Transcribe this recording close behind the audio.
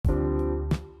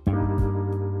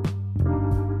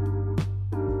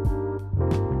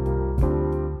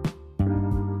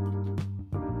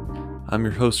I'm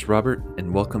your host, Robert,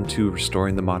 and welcome to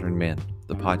Restoring the Modern Man,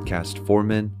 the podcast for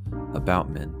men, about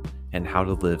men, and how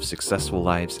to live successful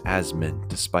lives as men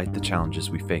despite the challenges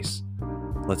we face.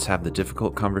 Let's have the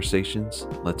difficult conversations,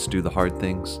 let's do the hard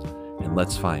things, and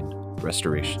let's find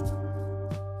restoration.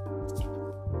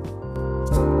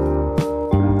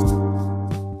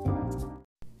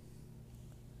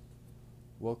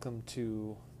 Welcome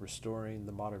to Restoring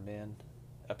the Modern Man,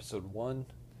 episode 1.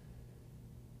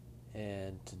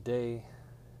 And today,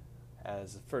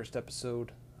 as the first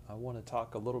episode, I want to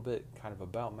talk a little bit kind of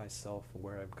about myself and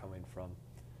where I'm coming from.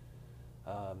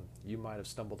 You might have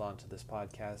stumbled onto this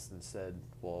podcast and said,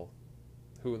 well,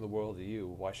 who in the world are you?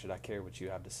 Why should I care what you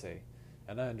have to say?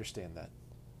 And I understand that.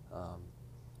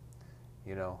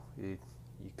 You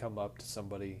come up to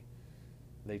somebody,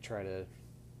 they try to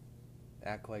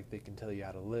act like they can tell you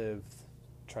how to live,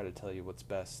 try to tell you what's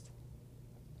best.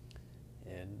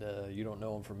 And you don't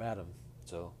know him from Adam,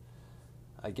 so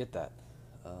I get that.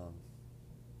 I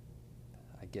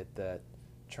get that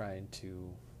trying to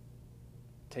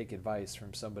take advice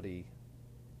from somebody,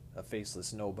 a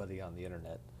faceless nobody on the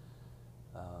internet,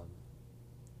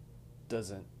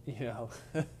 doesn't,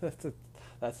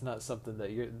 that's not something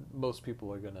that most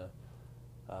people are going to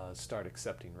start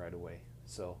accepting right away.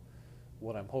 So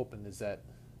what I'm hoping is that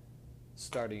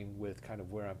starting with kind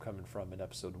of where I'm coming from in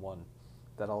episode 1,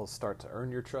 that I'll start to earn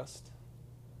your trust,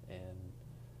 and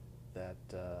that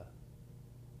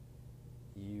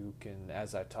you can,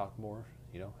 as I talk more,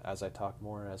 as I talk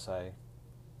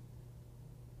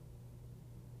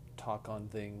on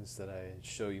things, that I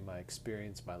show you my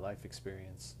experience, my life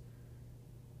experience,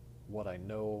 what I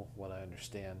know, what I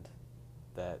understand,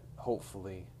 that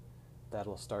hopefully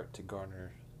that'll start to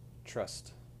garner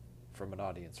trust from an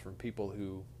audience, from people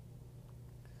who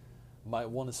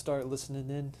might want to start listening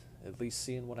in, at least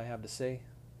seeing what I have to say,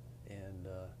 and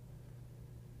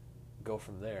go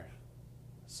from there.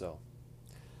 So,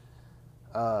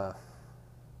 my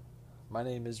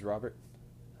name is Robert.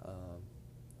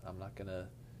 I'm not gonna,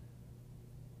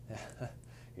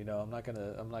 I'm not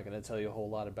gonna tell you a whole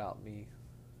lot about me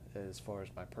as far as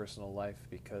my personal life,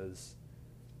 because,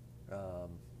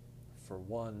 for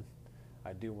one,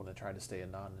 I do want to try to stay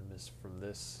anonymous from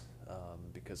this,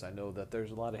 because I know that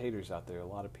there's a lot of haters out there, a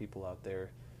lot of people out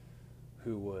there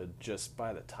who would, just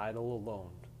by the title alone,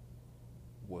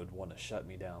 would want to shut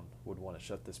me down, would want to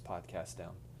shut this podcast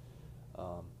down.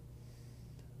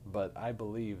 But I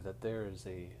believe that there is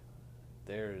a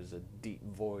deep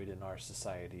void in our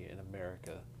society, in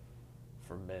America,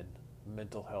 for men,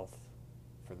 mental health,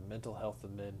 for the mental health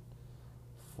of men,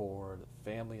 for the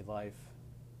family life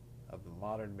of the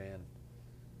modern man,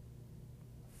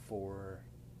 for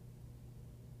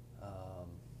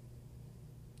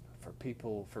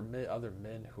people, for other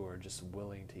men who are just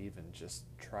willing to even just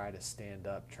try to stand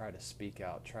up, try to speak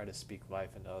out, try to speak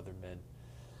life into other men.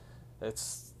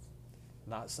 It's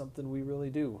not something we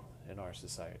really do in our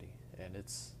society, and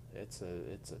it's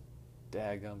a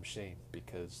daggum shame,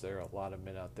 because there are a lot of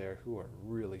men out there who are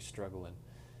really struggling,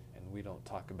 and we don't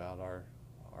talk about our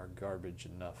garbage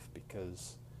enough,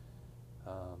 because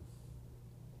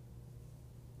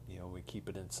we keep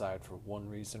it inside for one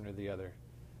reason or the other.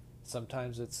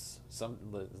 Sometimes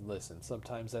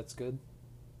sometimes that's good,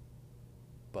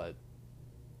 but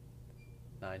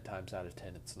 9 times out of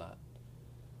 10 it's not.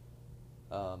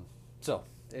 So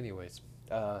anyways,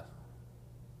 my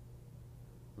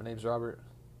name's Robert.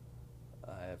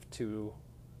 I have 2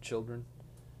 children.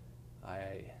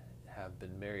 I have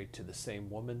been married to the same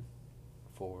woman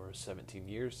for 17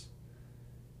 years.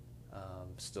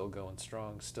 Still going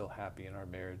strong, still happy in our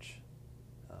marriage.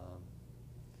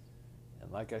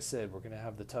 And like I said, we're going to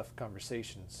have the tough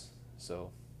conversations.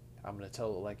 So I'm going to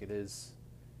tell it like it is.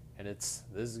 And this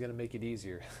is going to make it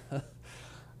easier.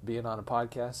 Being on a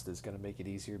podcast is going to make it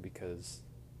easier, because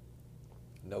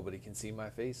nobody can see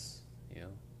my face.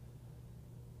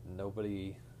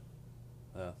 Nobody,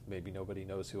 maybe nobody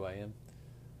knows who I am.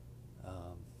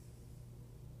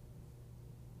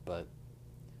 But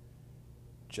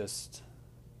just,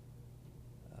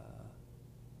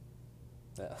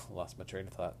 I lost my train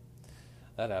of thought.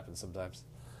 That happens sometimes.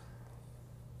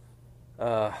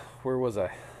 Where was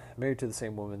I? Married to the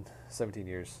same woman, 17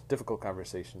 years. Difficult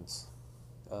conversations.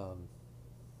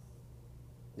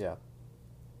 Yeah.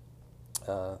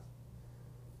 So,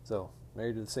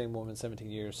 married to the same woman, 17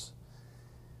 years.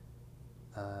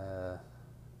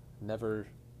 Never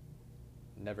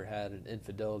had an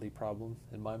infidelity problem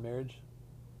in my marriage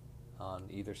on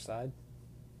either side.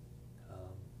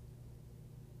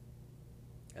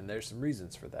 And there's some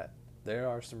reasons for that. There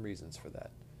are some reasons for that.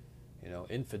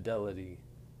 Infidelity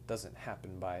doesn't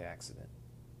happen by accident.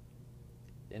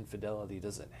 infidelity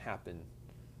doesn't happen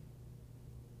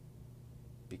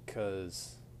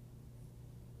because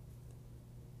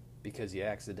you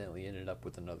accidentally ended up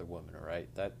with another woman, all right?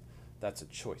 That's a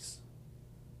choice.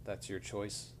 That's your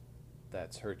choice.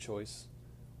 That's her choice,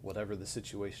 whatever the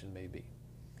situation may be.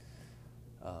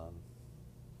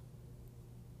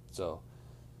 So,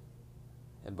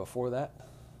 and before that,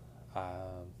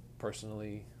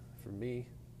 personally, for me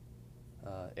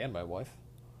and my wife,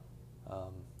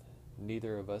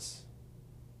 neither of us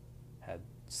had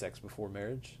sex before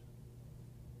marriage.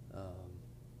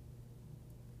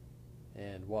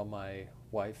 And while my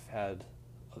wife had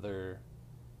other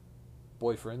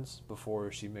boyfriends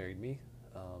before she married me,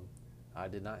 I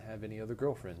did not have any other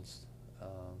girlfriends.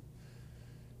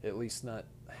 At least not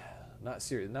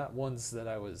serious, not ones that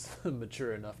I was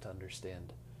mature enough to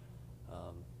understand.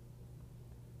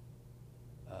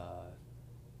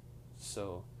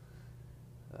 So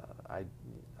I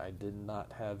did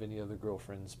not have any other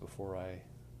girlfriends before I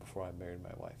married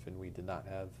my wife, and we did not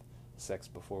have sex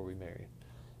before we married.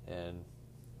 And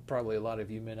probably a lot of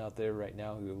you men out there right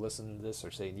now who listen to this are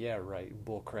saying, "Yeah, right,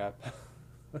 bull crap."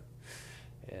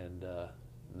 And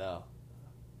no,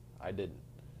 I didn't.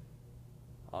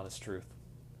 Honest truth.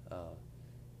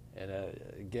 And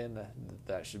again,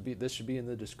 this should be in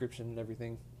the description and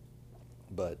everything.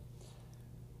 But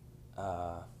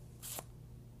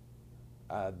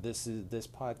this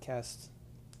podcast,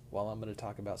 while I'm going to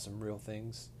talk about some real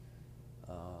things,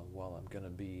 while I'm going to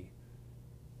be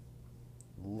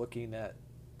looking at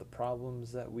the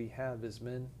problems that we have as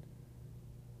men,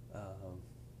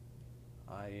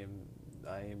 I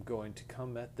am going to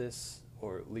come at this,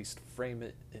 or at least frame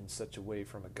it in such a way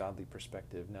from a godly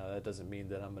perspective. Now, that doesn't mean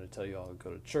that I'm going to tell you all to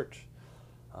go to church.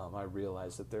 I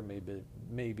realize that there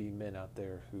may be men out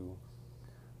there who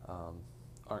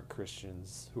aren't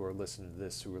Christians, who are listening to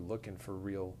this, who are looking for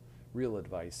real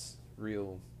advice,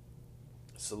 real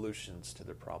solutions to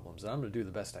their problems. And I'm going to do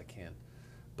the best I can,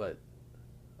 but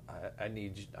I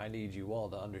need you all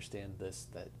to understand this,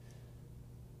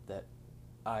 that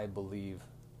I believe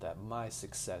that my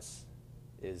success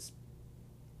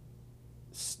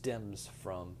stems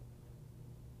from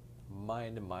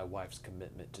mine and my wife's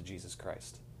commitment to Jesus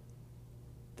Christ.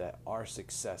 That our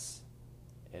success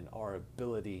and our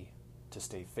ability to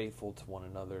stay faithful to one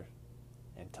another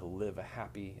and to live a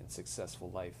happy and successful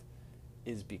life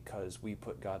is because we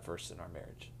put God first in our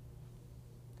marriage.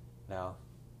 Now,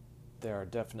 there are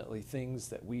definitely things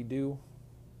that we do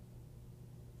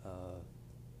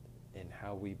in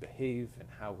how we behave and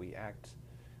how we act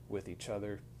with each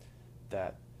other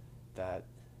that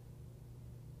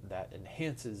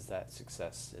enhances that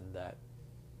success and that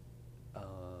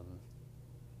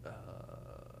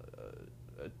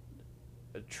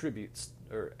attributes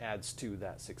or adds to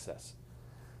that success.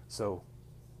 So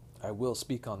I will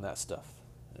speak on that stuff.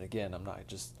 And again, I'm not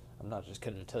just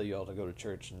going to tell you all to go to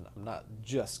church, and I'm not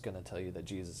just going to tell you that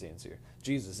Jesus is the answer.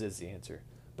 Jesus is the answer,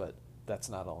 but that's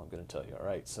not all I'm going to tell you. All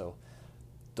right, so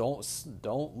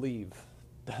don't leave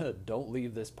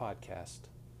this podcast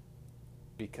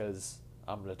because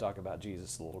I'm going to talk about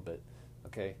Jesus a little bit.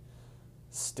 Okay,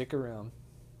 stick around.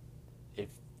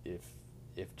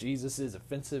 If Jesus is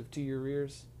offensive to your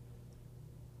ears,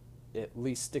 at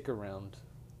least stick around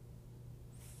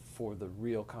for the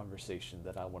real conversation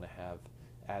that I want to have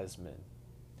as men.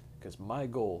 Because my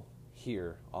goal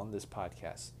here on this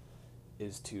podcast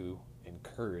is to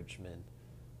encourage men,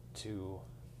 to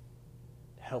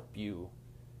help you,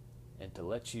 and to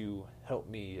let you help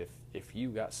me if you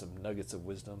got some nuggets of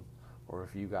wisdom or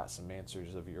if you got some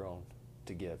answers of your own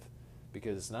to give.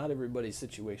 Because not everybody's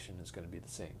situation is going to be the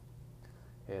same.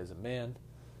 As a man,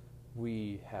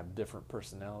 we have different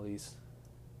personalities.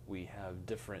 We have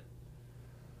different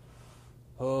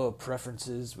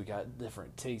preferences. We got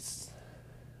different tastes.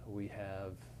 We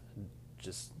have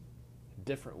just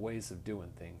different ways of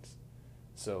doing things.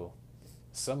 So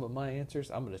some of my answers,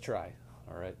 I'm going to try,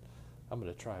 all right? I'm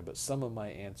going to try, but some of my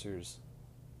answers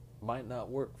might not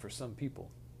work for some people.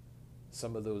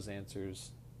 Some of those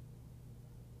answers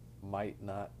might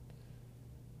not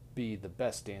be the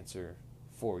best answer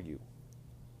for you,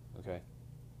 okay?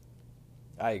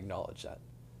 I acknowledge that,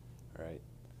 all right?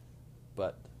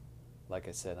 But like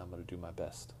I said, I'm going to do my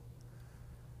best.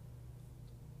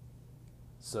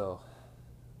 So,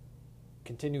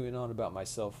 continuing on about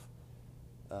myself,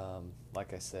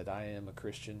 like I said, I am a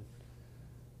Christian.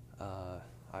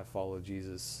 I follow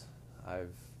Jesus. I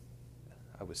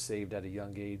was saved at a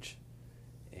young age,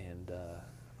 and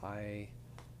I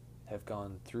have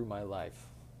gone through my life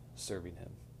serving Him.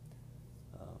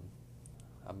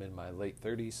 I'm in my late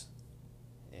 30s,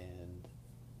 and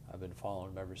I've been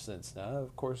following him ever since. Now,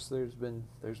 of course, there's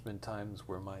been times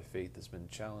where my faith has been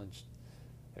challenged.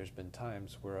 There's been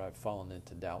times where I've fallen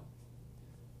into doubt.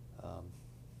 Um,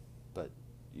 but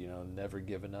never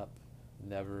given up,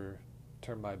 never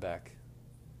turned my back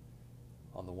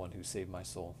on the one who saved my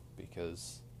soul,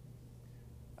 because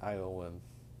I owe him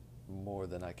more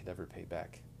than I could ever pay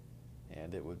back,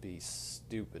 and it would be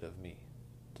stupid of me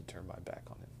to turn my back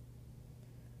on him.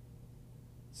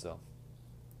 So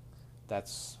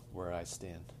that's where I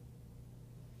stand.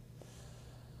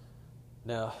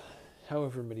 Now,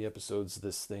 however many episodes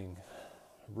this thing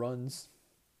runs,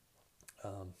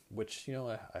 which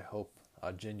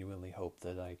I genuinely hope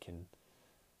that I can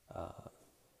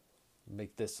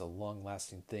make this a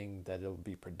long-lasting thing, that it'll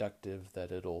be productive,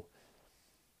 that it'll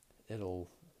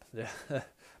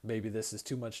maybe this is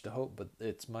too much to hope, but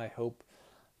it's my hope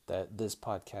that this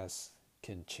podcast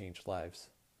can change lives.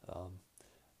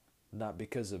 Not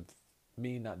because of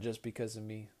me, not just because of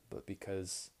me, but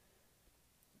because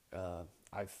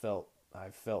I felt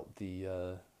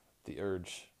the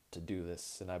urge to do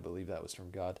this, and I believe that was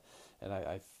from God. And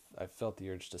I felt the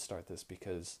urge to start this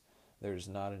because there's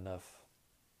not enough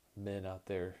men out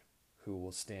there who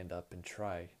will stand up and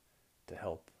try to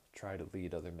help, try to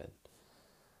lead other men.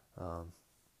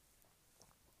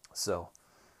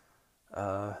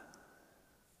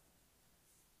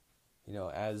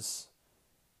 As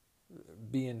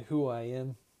being who I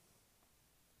am,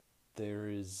 there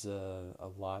is a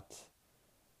lot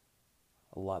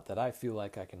that I feel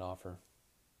like I can offer.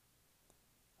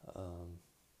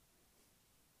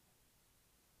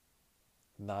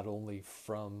 Not only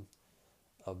from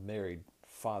a married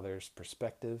father's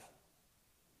perspective,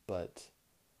 but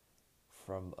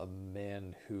from a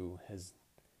man who has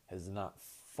not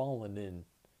fallen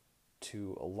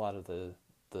into a lot of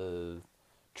the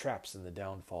traps and the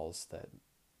downfalls that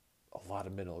a lot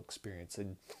of men will experience.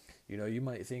 And you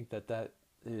might think that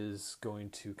is going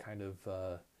to kind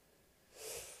of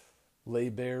lay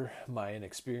bare my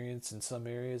inexperience in some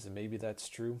areas, and maybe that's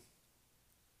true.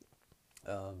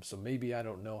 So maybe I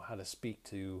don't know how to speak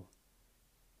to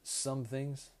some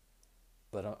things,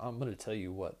 but I'm going to tell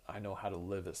you what, I know how to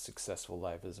live a successful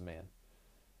life as a man.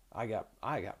 I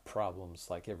got problems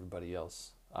like everybody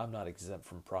else. I'm not exempt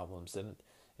from problems, and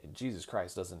Jesus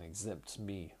Christ doesn't exempt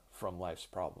me from life's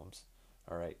problems.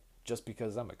 All right, just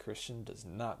because I'm a Christian does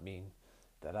not mean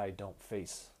that I don't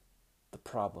face the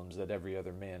problems that every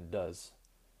other man does.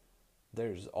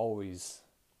 There's always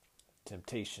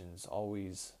temptations,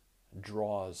 always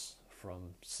draws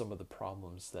from some of the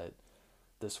problems that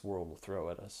this world will throw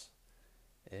at us.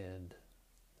 And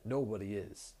nobody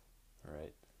is, all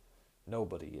right?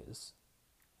 Nobody is.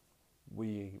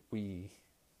 We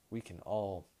can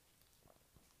all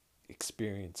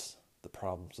experience the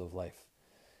problems of life,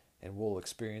 and we'll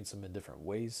experience them in different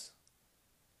ways.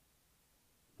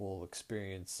 We'll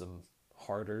experience them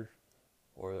harder,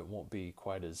 or it won't be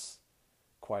quite as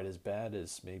bad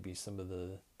as maybe some of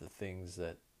the things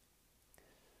that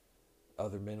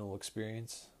other men will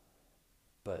experience.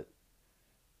 But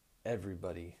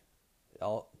everybody,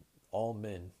 all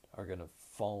men are going to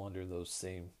fall under those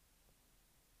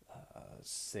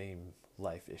same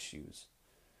life issues.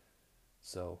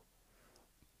 So,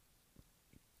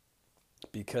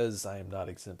 because I am not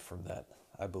exempt from that,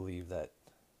 I believe that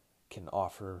can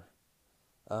offer,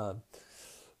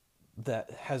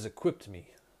 that has equipped me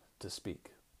to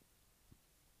speak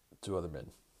to other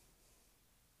men.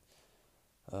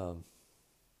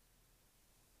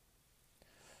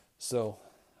 So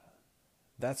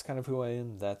that's kind of who I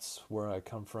am. That's where I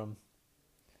come from.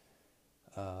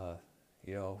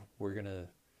 We're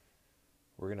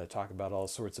gonna talk about all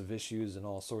sorts of issues and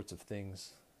all sorts of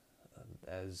things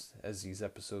as these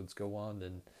episodes go on,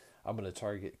 and I'm gonna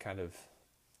target kind of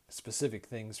specific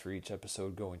things for each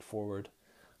episode going forward.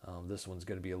 This one's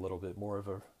gonna be a little bit more of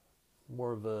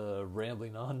a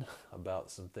rambling on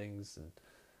about some things, and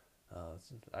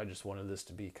I just wanted this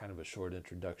to be kind of a short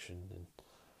introduction and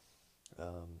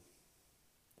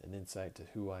an insight to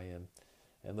who I am.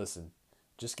 And listen,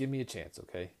 just give me a chance,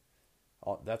 okay?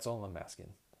 That's all I'm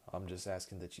asking. I'm just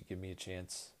asking that you give me a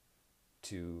chance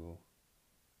to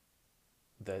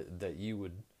that you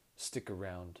would stick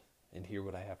around and hear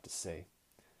what I have to say.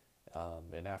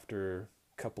 And after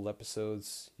a couple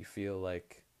episodes, you feel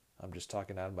like I'm just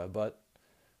talking out of my butt,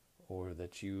 or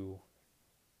that you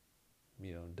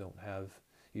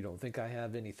don't think I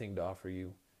have anything to offer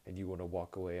you, and you want to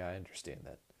walk away, I understand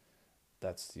that.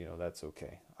 That's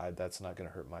okay. That's not going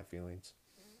to hurt my feelings,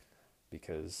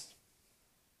 because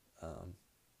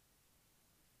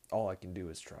all I can do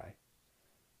is try.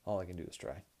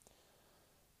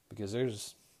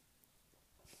 Because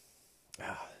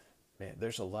man,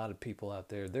 there's a lot of people out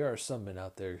there. There are some men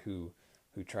out there who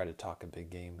try to talk a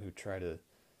big game,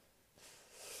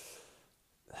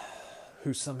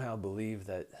 who somehow believe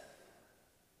that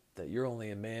you're only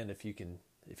a man if you can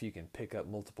pick up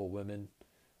multiple women,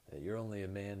 that you're only a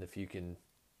man if you can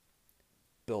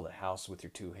build a house with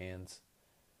your two hands,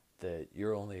 that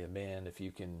you're only a man if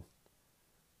you can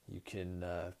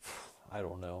I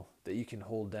don't know, that you can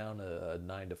hold down a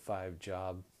 9 to 5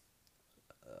 job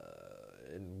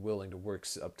and willing to work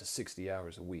up to 60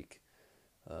 hours a week,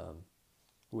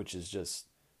 which is just,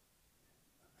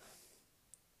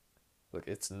 look,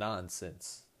 it's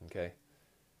nonsense. Okay,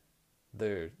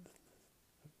 there,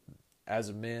 as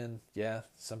a man, yeah,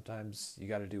 sometimes you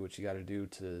got to do what you got to do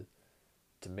to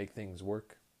make things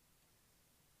work,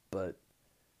 but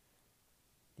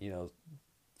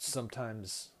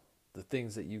sometimes the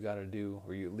things that you got to do,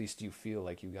 or at least you feel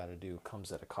like you got to do,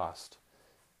 comes at a cost,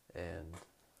 and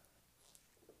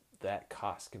that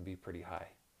cost can be pretty high.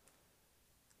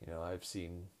 I've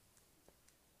seen,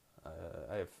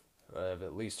 I've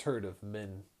at least heard of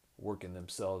men working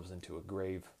themselves into a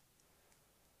grave.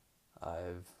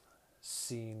 I've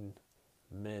seen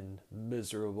men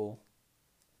miserable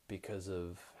because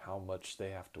of how much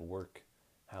they have to work,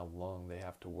 how long they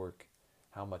have to work,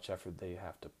 how much effort they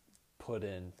have to put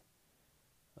in,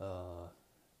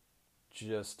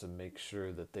 just to make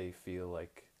sure that they feel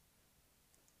like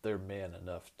they're man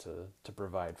enough to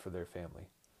provide for their family.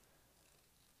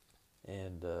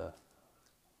 And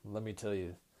let me tell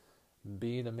you,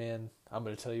 being a man, I'm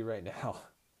going to tell you right now,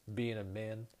 being a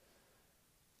man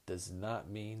does not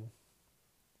mean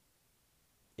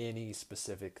any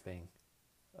specific thing.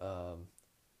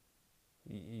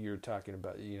 You're talking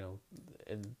about,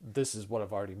 and this is what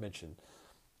I've already mentioned.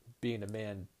 Being a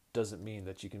man doesn't mean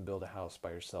that you can build a house by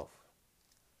yourself.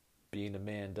 Being a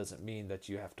man doesn't mean that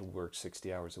you have to work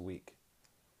 60 hours a week.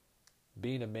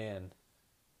 Being a man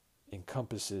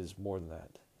encompasses more than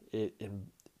that.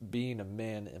 Being a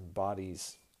man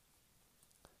embodies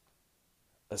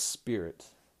a spirit.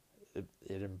 It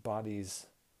embodies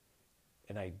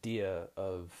an idea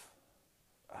of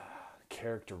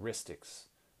characteristics.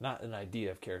 Not an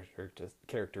idea of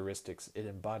characteristics. It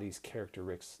embodies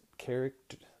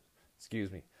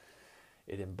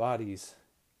It embodies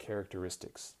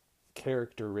characteristics.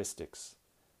 Characteristics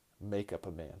make up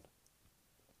a man.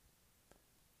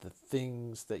 The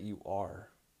things that you are,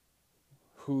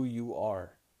 who you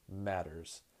are,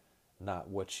 matters, not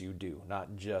what you do,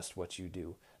 not just what you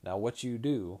do. Now, what you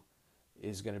do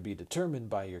is going to be determined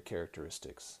by your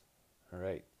characteristics. All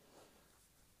right?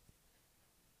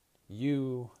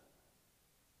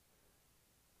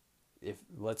 If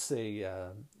let's say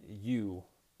you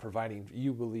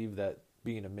believe that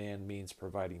being a man means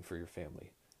providing for your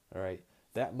family. All right?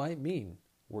 That might mean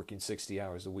working 60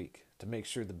 hours a week to make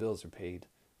sure the bills are paid,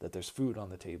 that there's food on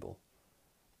the table.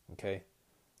 Okay?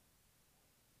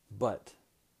 But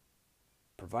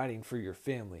providing for your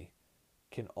family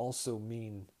can also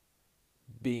mean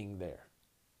being there,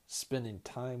 spending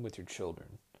time with your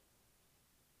children,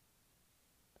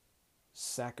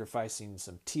 sacrificing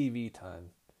some TV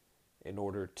time in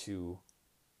order to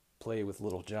play with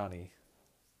little Johnny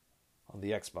on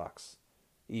the Xbox.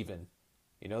 Even,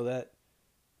 you know that?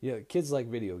 Yeah, kids like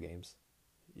video games.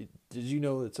 Did you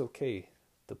know it's okay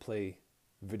to play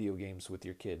video games with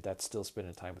your kid? That's still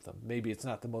spending time with them. Maybe it's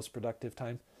not the most productive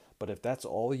time, but if that's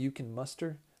all you can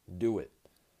muster, do it.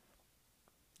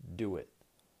 Do it.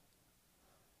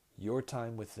 Your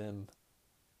time with them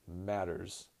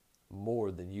matters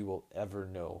more than you will ever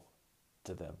know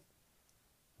to them.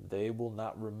 They will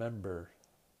not remember.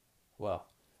 Well,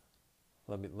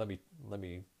 let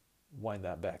me wind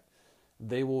that back.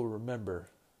 They will remember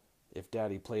if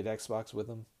Daddy played Xbox with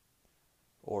them,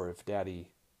 or if Daddy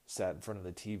sat in front of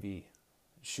the TV,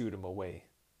 shooed them away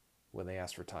when they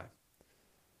asked for time.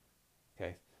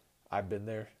 Okay, I've been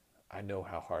there. I know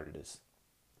how hard it is.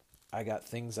 I got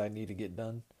things I need to get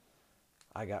done.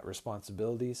 I got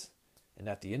responsibilities. And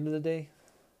at the end of the day,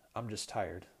 I'm just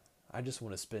tired. I just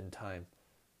want to spend time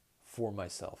for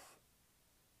myself.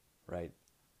 Right?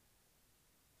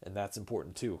 And that's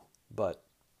important too. But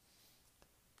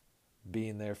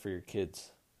being there for your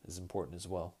kids is important as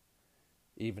well.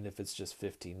 Even if it's just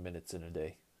 15 minutes in a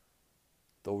day.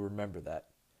 They'll remember that.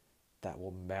 That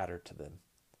will matter to them.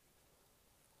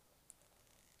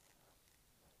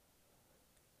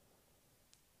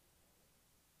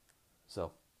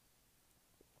 So,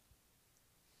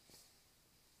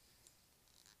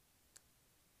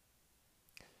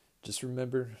 just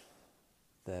remember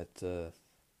that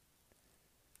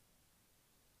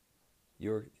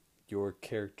your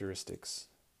characteristics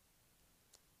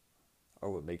are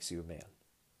what makes you a man.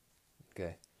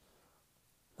 Okay?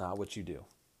 Not what you do.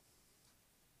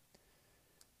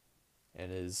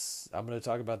 And I'm going to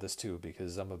talk about this too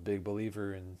because I'm a big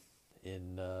believer in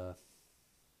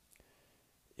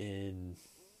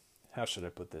how should I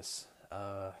put this?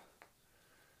 I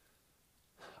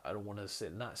don't want to say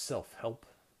not self-help,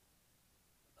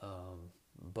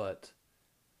 but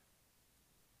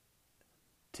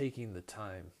taking the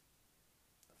time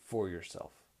for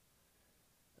yourself.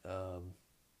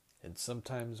 And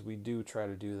sometimes we do try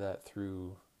to do that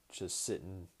through just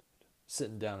sitting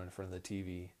down in front of the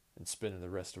TV and spending the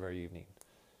rest of our evening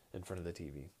in front of the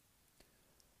TV.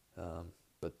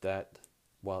 But that,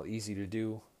 while easy to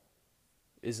do,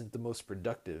 isn't the most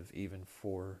productive even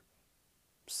for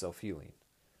self-healing.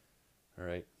 All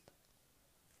right.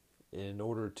 In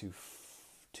order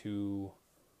to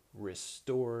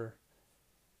restore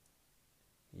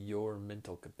your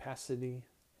mental capacity,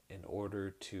 in order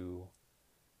to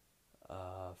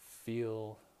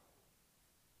feel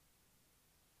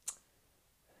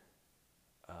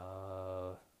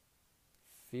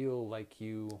feel like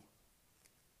you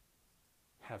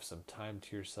have some time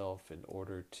to yourself, in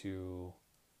order to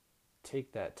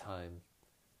take that time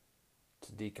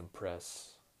to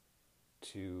decompress,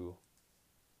 to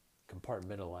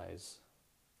compartmentalize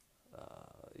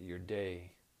your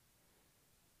day.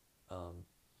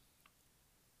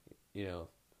 You know,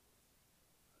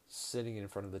 sitting in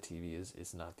front of the TV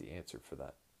is not the answer for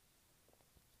that,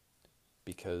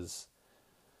 because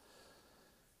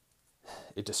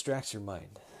it distracts your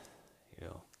mind. You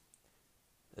know,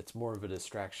 it's more of a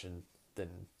distraction than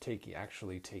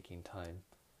actually taking time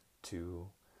to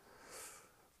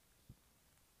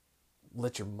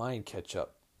let your mind catch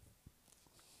up.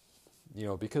 You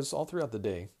know, because all throughout the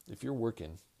day, if you're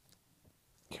working,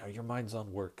 you know, your mind's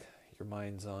on work, your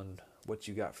mind's on what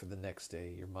you got for the next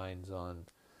day, your mind's on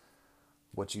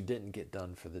what you didn't get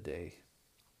done for the day.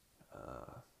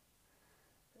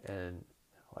 And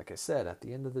like I said, at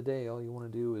the end of the day, all you want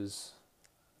to do is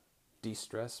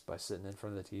de-stress by sitting in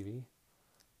front of the TV.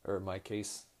 Or in my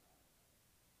case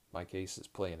is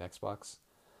playing Xbox.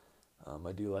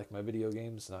 I do like my video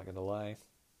games, not gonna lie.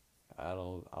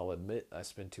 I'll admit I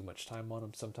spend too much time on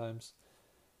them sometimes.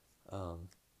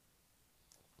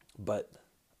 But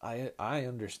I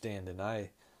understand, and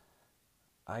I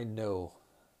know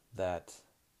that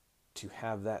to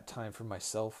have that time for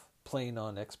myself playing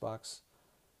on Xbox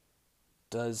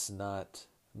does not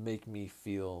make me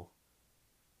feel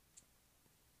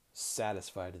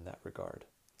satisfied in that regard.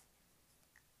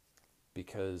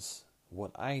 Because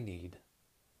what I need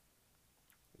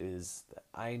is that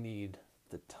I need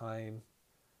the time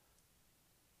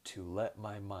to let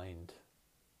my mind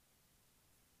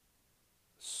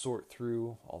sort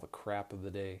through all the crap of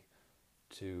the day,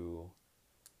 to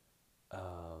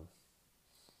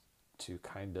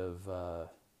kind of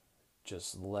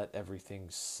just let everything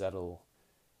settle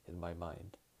in my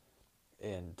mind.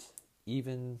 And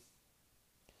even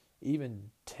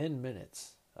 10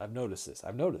 minutes, I've noticed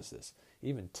this,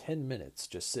 even 10 minutes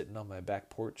just sitting on my back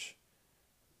porch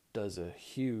does a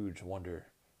huge wonder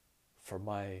for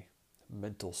my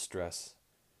mental stress,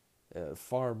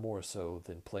 far more so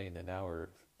than playing an hour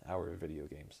of video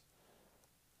games,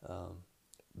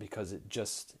 because it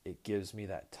gives me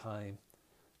that time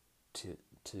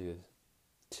to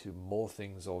mull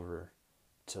things over,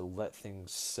 to let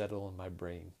things settle in my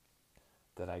brain,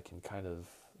 that I can kind of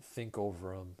think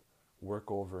over them,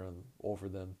 work over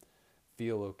them,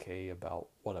 feel okay about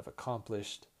what I've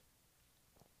accomplished.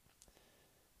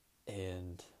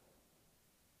 And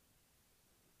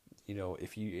you know,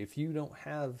 if you don't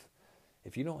have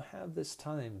this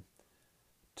time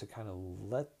to kind of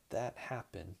let that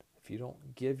happen, if you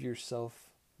don't give your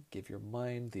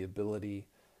mind the ability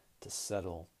to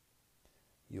settle,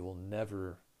 you will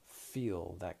never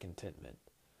feel that contentment.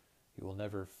 You will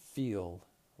never feel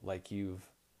like you've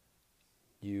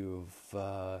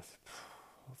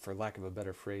for lack of a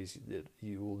better phrase,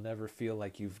 you will never feel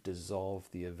like you've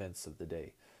dissolved the events of the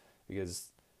day, because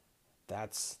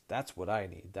that's what I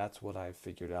need. That's what I've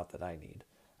figured out that I need.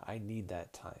 I need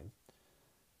that time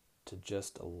to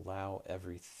just allow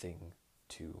everything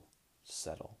to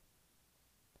settle.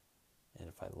 And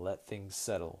if I let things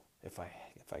settle, if I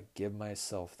give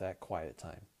myself that quiet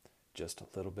time, just a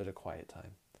little bit of quiet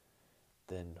time,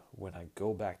 then when I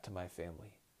go back to my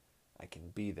family, I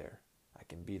can be there. I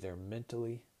can be there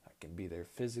mentally, I can be there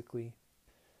physically,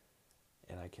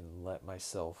 and I can let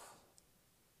myself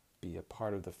be a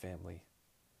part of the family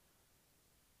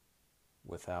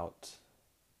without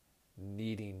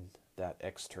needing that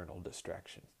external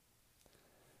distraction.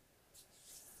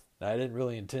 Now, I didn't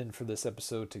really intend for this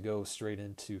episode to go straight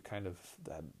into kind of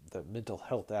that mental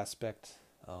health aspect,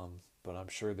 but I'm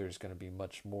sure there's going to be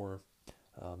much more,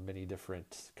 many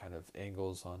different kind of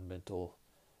angles on mental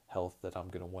health that I'm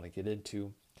going to want to get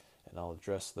into, and I'll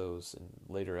address those in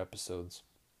later episodes,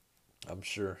 I'm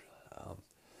sure.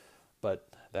 But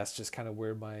that's just kind of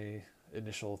where my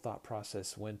initial thought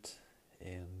process went,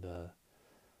 and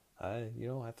I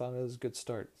thought it was a good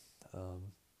start.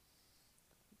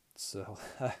 So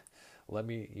let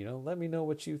me know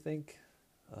what you think,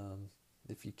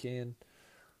 if you can.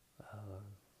 Uh,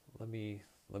 let me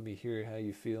hear how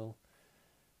you feel,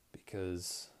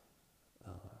 because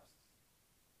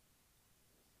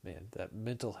man, the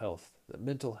mental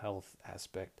health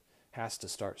aspect has to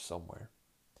start somewhere.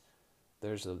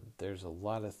 There's a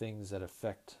lot of things that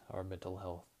affect our mental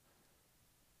health,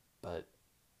 but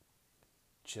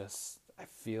just I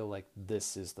feel like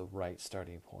this is the right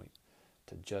starting point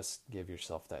to just give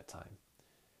yourself that time.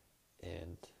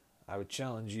 And I would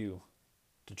challenge you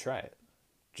to try it.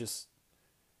 Just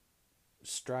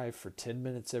strive for 10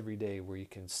 minutes every day where you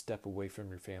can step away from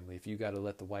your family. If you got to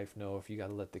let the wife know, if you got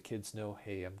to let the kids know,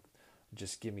 hey,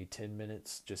 just give me 10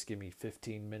 minutes, just give me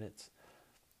 15 minutes,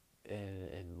 and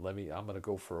I'm going to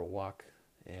go for a walk,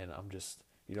 and I'm just,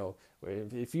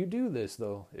 if you do this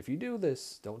though,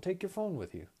 don't take your phone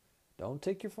with you. Don't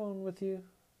take your phone with you.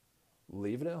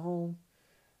 Leave it at home.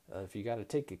 If you got to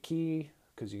take a key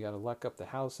because you got to lock up the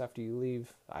house after you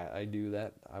leave, I do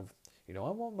that. I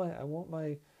want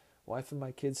my wife and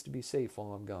my kids to be safe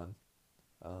while I'm gone.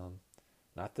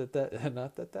 Not that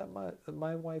not that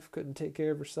my wife couldn't take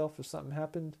care of herself if something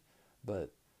happened,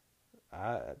 but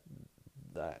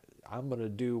I'm gonna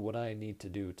do what I need to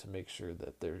do to make sure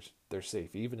that they're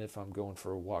safe, even if I'm going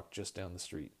for a walk just down the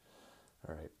street.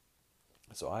 All right.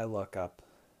 So I lock up,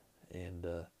 and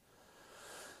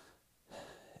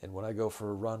when I go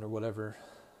for a run or whatever,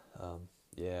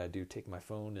 I do take my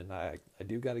phone, and I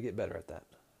do got to get better at that.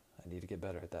 I need to get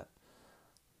better at that.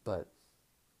 But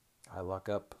I lock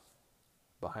up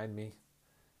behind me,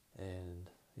 and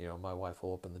my wife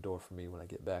will open the door for me when I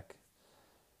get back.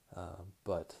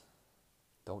 But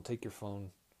don't take your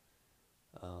phone.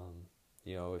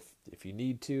 If you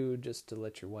need to, just to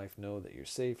let your wife know that you're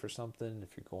safe or something.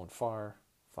 If you're going far,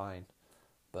 fine.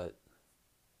 But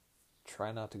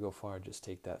try not to go far. Just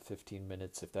take that 15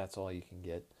 minutes if that's all you can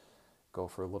get. Go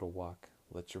for a little walk.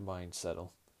 Let your mind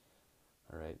settle.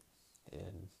 All right.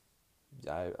 And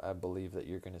I believe that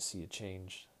you're going to see a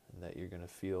change, and that you're going to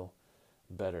feel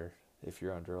better if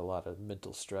you're under a lot of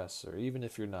mental stress, or even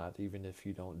if you're not, even if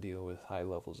you don't deal with high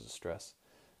levels of stress.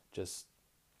 Just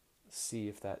see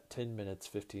if that 10 minutes,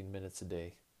 15 minutes a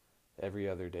day, every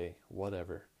other day,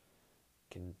 whatever,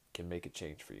 can make a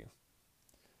change for you.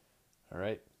 All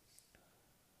right.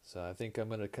 So I think I'm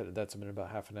going to cut it. That's been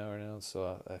about half an hour now,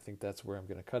 so I think that's where I'm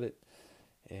going to cut it.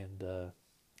 And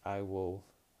I will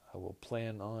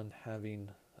plan on having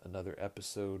another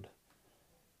episode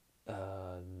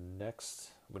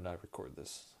when I record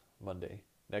this,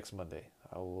 next Monday.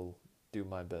 I will do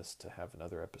my best to have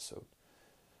another episode.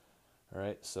 All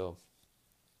right, so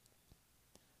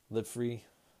live free,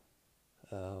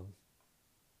 and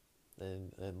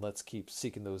let's keep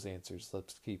seeking those answers.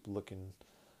 Let's keep looking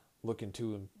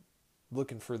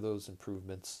for those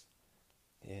improvements,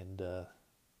 and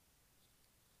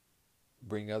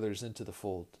bring others into the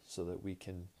fold so that we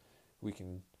can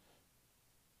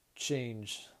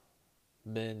change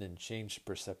men and change the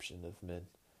perception of men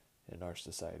in our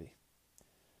society.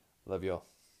 Love y'all.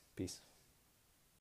 Peace.